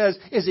Zacchaeus says,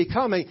 is He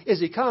coming? Is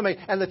He coming?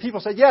 And the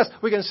people said, yes,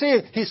 we can see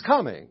Him. He's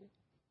coming.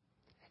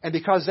 And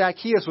because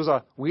Zacchaeus was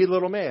a wee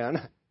little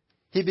man,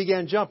 he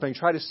began jumping,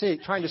 trying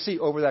to see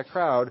over that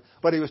crowd.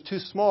 But he was too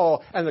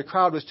small, and the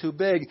crowd was too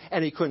big,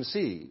 and he couldn't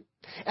see.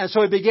 And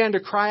so he began to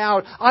cry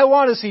out, I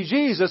want to see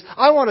Jesus.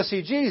 I want to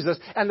see Jesus.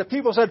 And the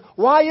people said,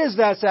 why is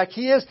that,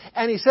 Zacchaeus?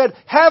 And he said,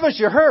 haven't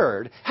you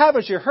heard?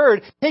 Haven't you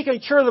heard? He can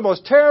cure the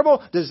most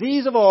terrible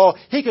disease of all.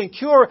 He can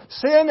cure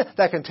sin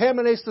that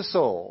contaminates the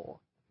soul.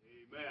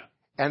 Amen.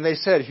 And they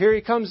said, here he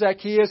comes,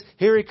 Zacchaeus.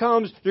 Here he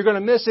comes. You're going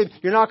to miss him.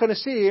 You're not going to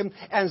see him.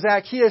 And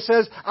Zacchaeus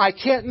says, I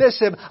can't miss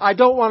him. I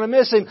don't want to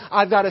miss him.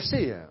 I've got to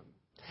see him.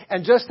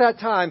 And just that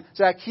time,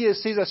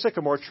 Zacchaeus sees a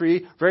sycamore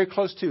tree very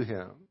close to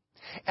him.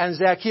 And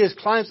Zacchaeus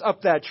climbs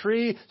up that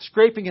tree,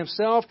 scraping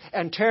himself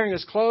and tearing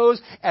his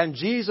clothes, and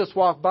Jesus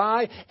walked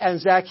by,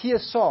 and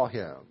Zacchaeus saw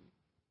him.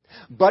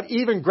 But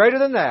even greater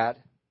than that,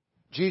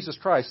 Jesus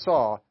Christ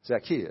saw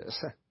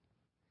Zacchaeus.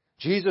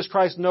 Jesus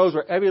Christ knows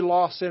where every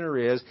lost sinner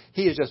is.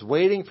 He is just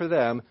waiting for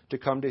them to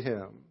come to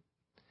Him.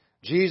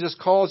 Jesus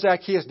called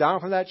Zacchaeus down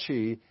from that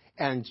tree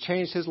and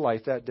changed his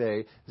life that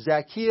day.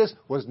 Zacchaeus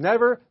was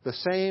never the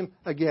same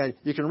again.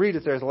 You can read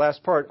it there, the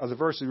last part of the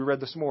verses we read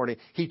this morning.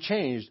 He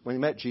changed when he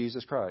met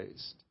Jesus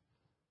Christ.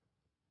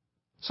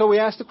 So we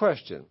ask the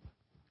question,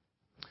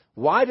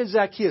 why did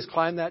Zacchaeus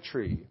climb that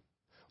tree?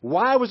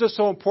 Why was it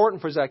so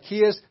important for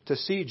Zacchaeus to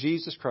see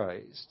Jesus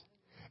Christ?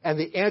 And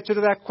the answer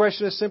to that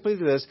question is simply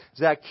this.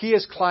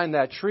 Zacchaeus climbed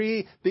that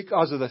tree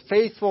because of the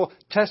faithful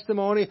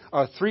testimony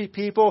of 3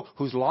 people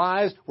whose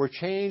lives were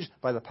changed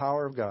by the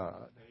power of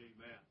God.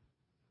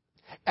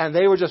 And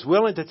they were just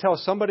willing to tell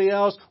somebody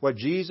else what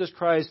Jesus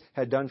Christ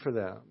had done for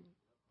them.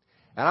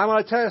 And I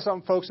want to tell you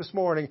something, folks, this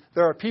morning.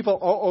 There are people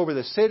all over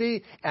the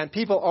city and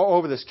people all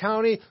over this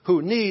county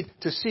who need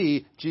to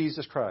see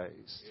Jesus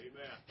Christ.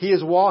 Amen. He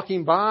is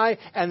walking by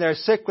and they're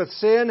sick with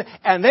sin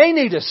and they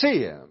need to see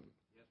Him.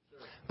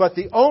 But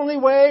the only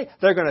way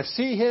they're going to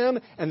see Him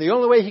and the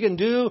only way He can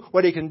do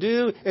what He can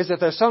do is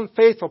if there's some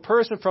faithful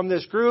person from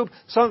this group,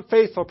 some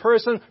faithful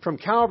person from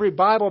Calvary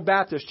Bible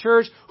Baptist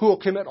Church who will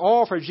commit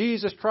all for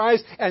Jesus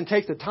Christ and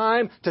take the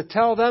time to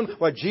tell them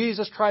what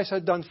Jesus Christ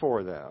had done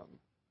for them.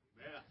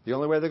 Amen. The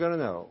only way they're going to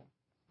know.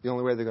 The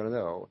only way they're going to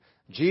know.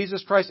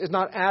 Jesus Christ is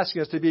not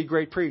asking us to be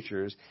great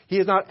preachers. He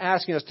is not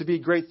asking us to be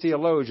great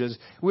theologians.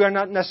 We are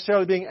not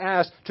necessarily being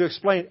asked to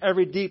explain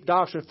every deep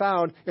doctrine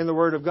found in the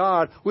Word of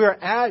God. We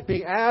are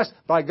being asked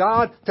by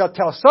God to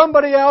tell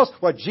somebody else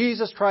what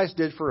Jesus Christ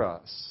did for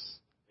us.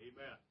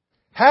 Amen.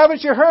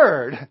 Haven't you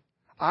heard?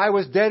 I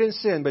was dead in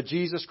sin, but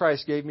Jesus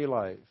Christ gave me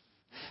life.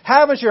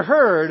 Haven't you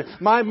heard?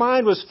 My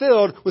mind was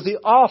filled with the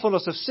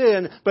awfulness of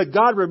sin, but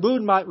God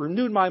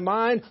renewed my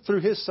mind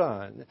through His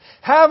Son.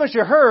 Haven't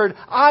you heard?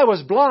 I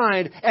was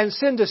blind and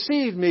sin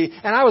deceived me,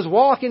 and I was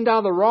walking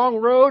down the wrong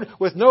road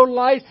with no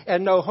light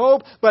and no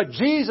hope, but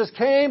Jesus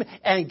came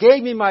and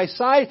gave me my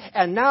sight,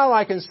 and now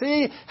I can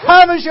see.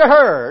 Haven't you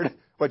heard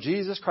what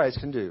Jesus Christ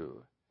can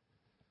do?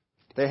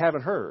 They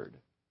haven't heard.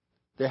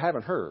 They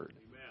haven't heard.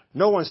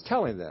 No one's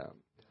telling them.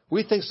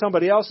 We think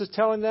somebody else is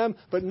telling them,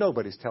 but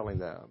nobody's telling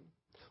them.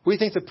 We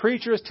think the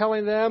preacher is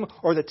telling them,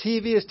 or the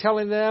TV is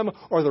telling them,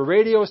 or the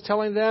radio is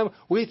telling them.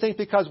 We think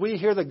because we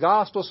hear the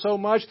gospel so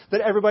much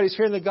that everybody's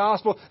hearing the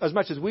gospel as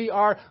much as we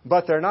are,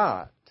 but they're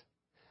not.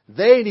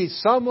 They need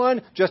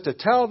someone just to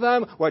tell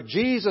them what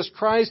Jesus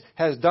Christ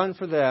has done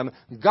for them.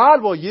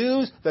 God will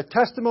use the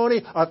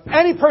testimony of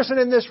any person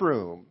in this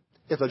room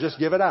if they'll just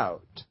give it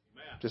out.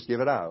 Just give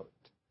it out.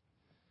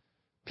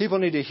 People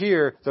need to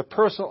hear the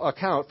personal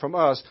account from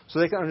us so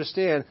they can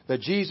understand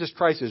that Jesus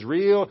Christ is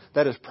real,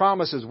 that His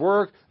promises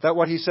work, that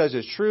what He says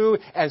is true,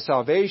 and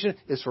salvation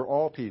is for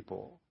all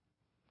people.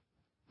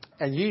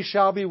 And ye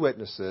shall be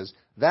witnesses.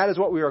 That is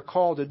what we are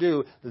called to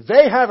do.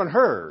 They haven't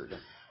heard.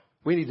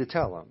 We need to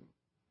tell them.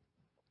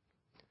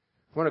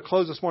 I want to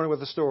close this morning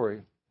with a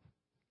story.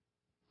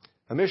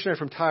 A missionary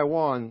from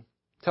Taiwan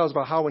tells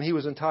about how when he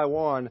was in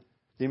Taiwan,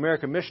 the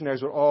American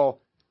missionaries would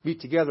all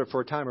meet together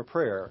for a time of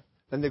prayer.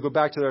 Then they'd go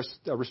back to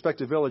their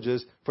respective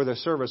villages for their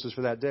services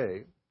for that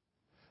day.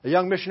 A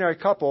young missionary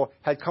couple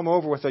had come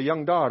over with a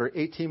young daughter,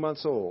 18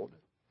 months old.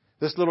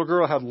 This little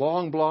girl had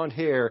long blonde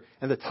hair,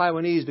 and the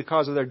Taiwanese,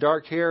 because of their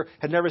dark hair,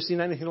 had never seen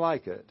anything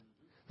like it.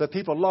 The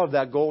people loved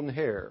that golden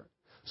hair.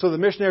 So the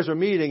missionaries were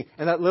meeting,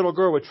 and that little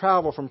girl would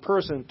travel from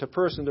person to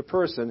person to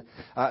person.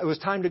 It was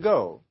time to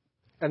go.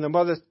 And the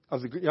mother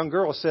of the young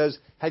girl says,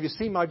 "Have you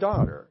seen my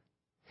daughter?"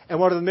 And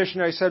one of the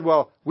missionaries said,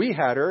 "Well, we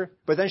had her,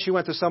 but then she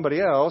went to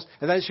somebody else,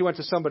 and then she went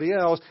to somebody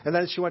else, and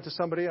then she went to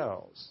somebody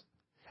else."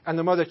 And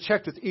the mother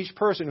checked with each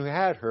person who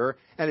had her,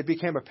 and it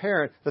became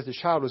apparent that the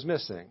child was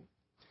missing.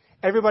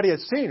 Everybody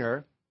had seen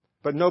her,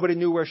 but nobody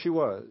knew where she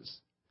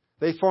was.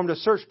 They formed a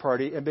search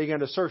party and began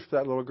to search for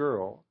that little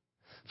girl.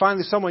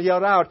 Finally, someone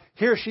yelled out,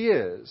 "Here she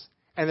is!"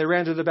 And they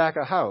ran to the back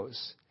of the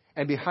house.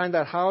 And behind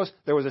that house,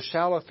 there was a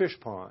shallow fish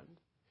pond.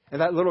 And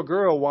that little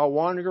girl, while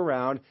wandering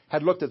around,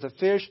 had looked at the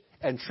fish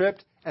and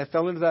tripped and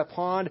fell into that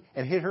pond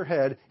and hit her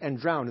head and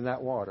drowned in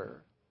that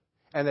water.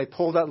 And they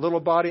pulled that little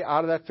body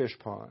out of that fish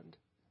pond.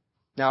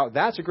 Now,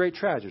 that's a great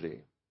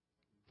tragedy.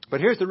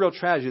 But here's the real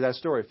tragedy of that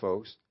story,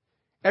 folks.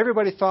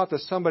 Everybody thought that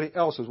somebody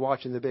else was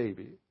watching the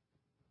baby.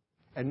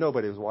 And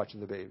nobody was watching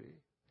the baby.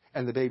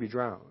 And the baby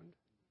drowned.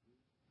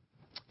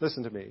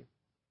 Listen to me.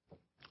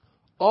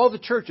 All the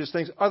churches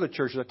think other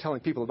churches are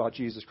telling people about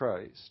Jesus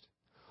Christ.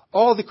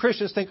 All the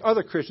Christians think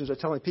other Christians are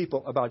telling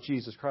people about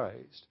Jesus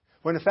Christ.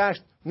 When in fact,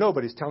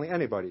 nobody's telling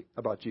anybody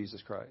about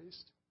Jesus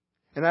Christ.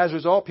 And as a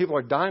result, people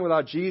are dying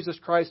without Jesus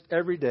Christ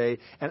every day.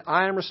 And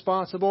I am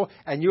responsible,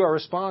 and you are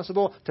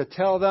responsible to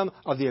tell them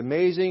of the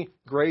amazing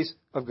grace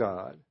of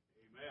God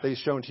that He's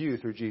shown to you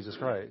through Jesus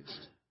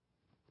Christ.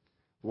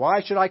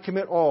 Why should I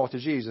commit all to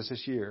Jesus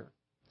this year?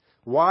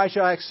 Why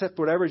should I accept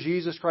whatever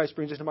Jesus Christ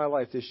brings into my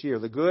life this year?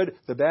 The good,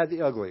 the bad,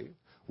 the ugly.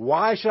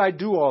 Why should I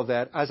do all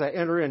that as I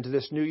enter into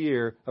this new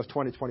year of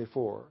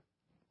 2024?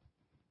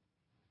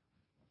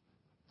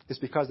 It's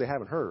because they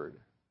haven't heard.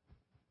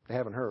 They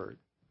haven't heard.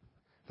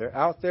 They're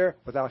out there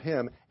without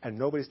Him, and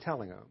nobody's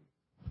telling them.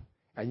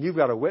 And you've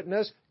got a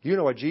witness. You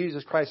know what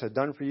Jesus Christ has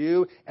done for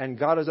you, and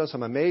God has done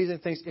some amazing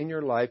things in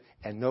your life,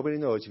 and nobody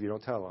knows if you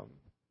don't tell them.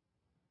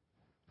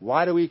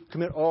 Why do we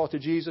commit all to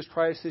Jesus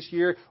Christ this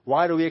year?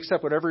 Why do we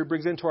accept whatever He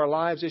brings into our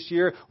lives this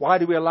year? Why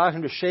do we allow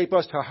Him to shape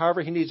us to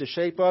however He needs to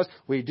shape us?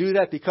 We do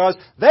that because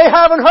they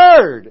haven't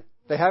heard.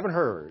 They haven't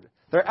heard.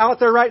 They're out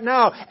there right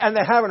now, and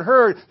they haven't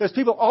heard. There's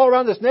people all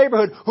around this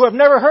neighborhood who have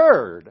never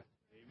heard.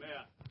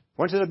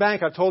 Went to the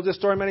bank. I've told this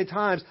story many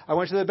times. I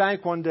went to the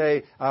bank one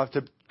day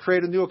to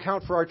create a new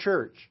account for our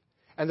church.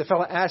 And the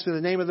fellow asked me the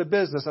name of the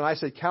business, and I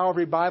said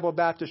Calvary Bible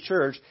Baptist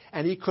Church,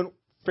 and he couldn't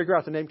figure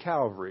out the name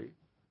Calvary.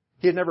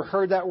 He had never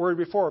heard that word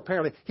before,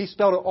 apparently. He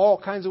spelled it all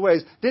kinds of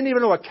ways. Didn't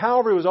even know what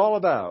Calvary was all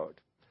about.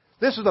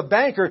 This was a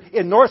banker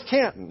in North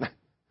Canton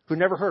who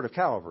never heard of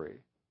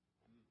Calvary.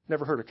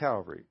 Never heard of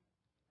Calvary.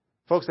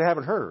 Folks, they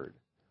haven't heard.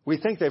 We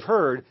think they've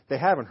heard. They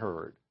haven't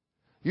heard.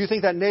 You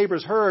think that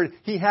neighbor's heard.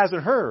 He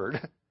hasn't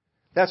heard.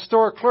 That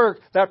store clerk,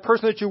 that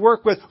person that you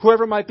work with,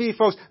 whoever it might be,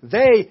 folks,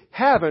 they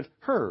haven't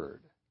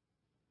heard.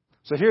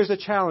 So here's the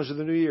challenge of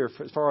the new year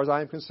as far as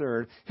I'm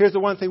concerned. Here's the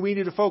one thing we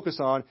need to focus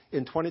on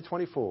in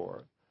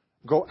 2024.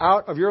 Go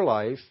out of your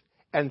life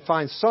and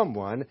find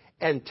someone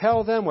and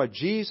tell them what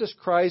Jesus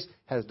Christ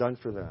has done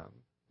for them.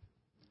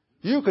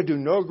 You could do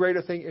no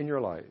greater thing in your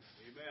life.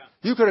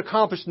 You could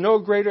accomplish no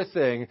greater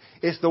thing.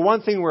 It's the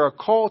one thing we're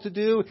called to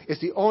do.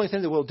 It's the only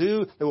thing that we'll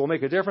do that will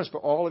make a difference for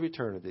all of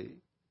eternity.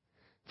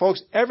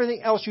 Folks,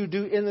 everything else you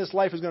do in this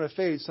life is going to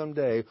fade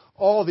someday.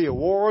 All the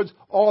awards,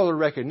 all the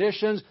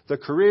recognitions, the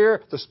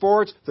career, the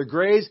sports, the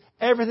grades,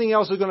 everything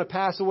else is going to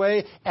pass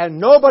away, and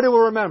nobody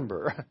will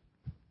remember.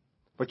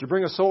 But you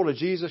bring a soul to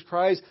Jesus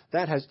Christ,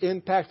 that has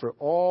impact for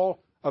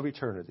all of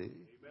eternity.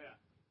 Amen.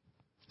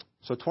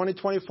 So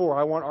 2024,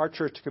 I want our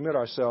church to commit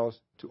ourselves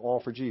to all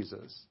for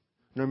Jesus.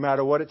 No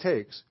matter what it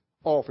takes,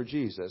 all for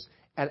Jesus.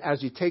 And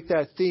as you take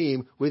that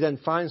theme, we then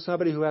find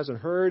somebody who hasn't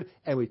heard,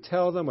 and we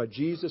tell them what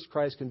Jesus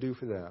Christ can do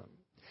for them.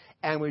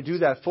 And we do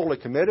that fully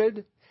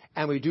committed,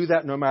 and we do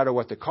that no matter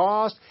what the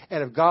cost.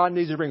 And if God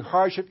needs to bring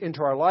hardship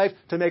into our life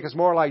to make us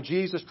more like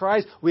Jesus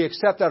Christ, we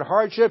accept that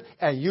hardship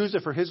and use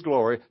it for His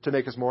glory to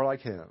make us more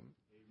like Him.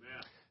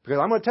 Amen. Because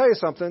I'm going to tell you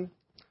something,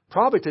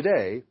 probably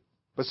today,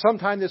 but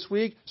sometime this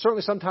week,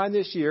 certainly sometime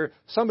this year,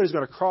 somebody's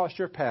going to cross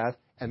your path,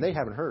 and they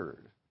haven't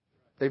heard.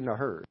 They've not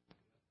heard.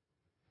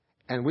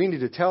 And we need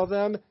to tell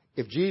them,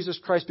 if Jesus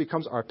Christ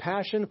becomes our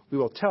passion, we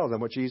will tell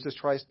them what Jesus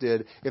Christ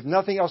did. If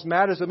nothing else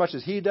matters as much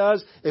as He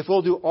does, if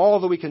we'll do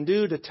all that we can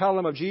do to tell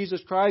them of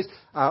Jesus Christ,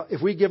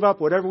 if we give up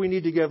whatever we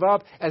need to give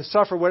up and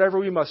suffer whatever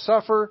we must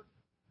suffer,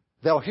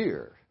 they'll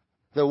hear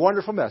the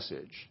wonderful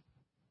message,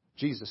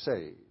 Jesus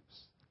saves.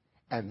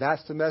 And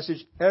that's the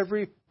message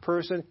every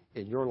person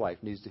in your life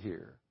needs to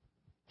hear.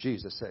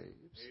 Jesus saves.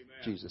 Amen.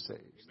 Jesus saves.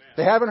 Amen.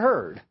 They haven't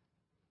heard.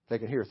 They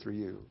can hear through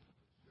you.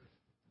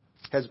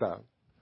 Heads bowed.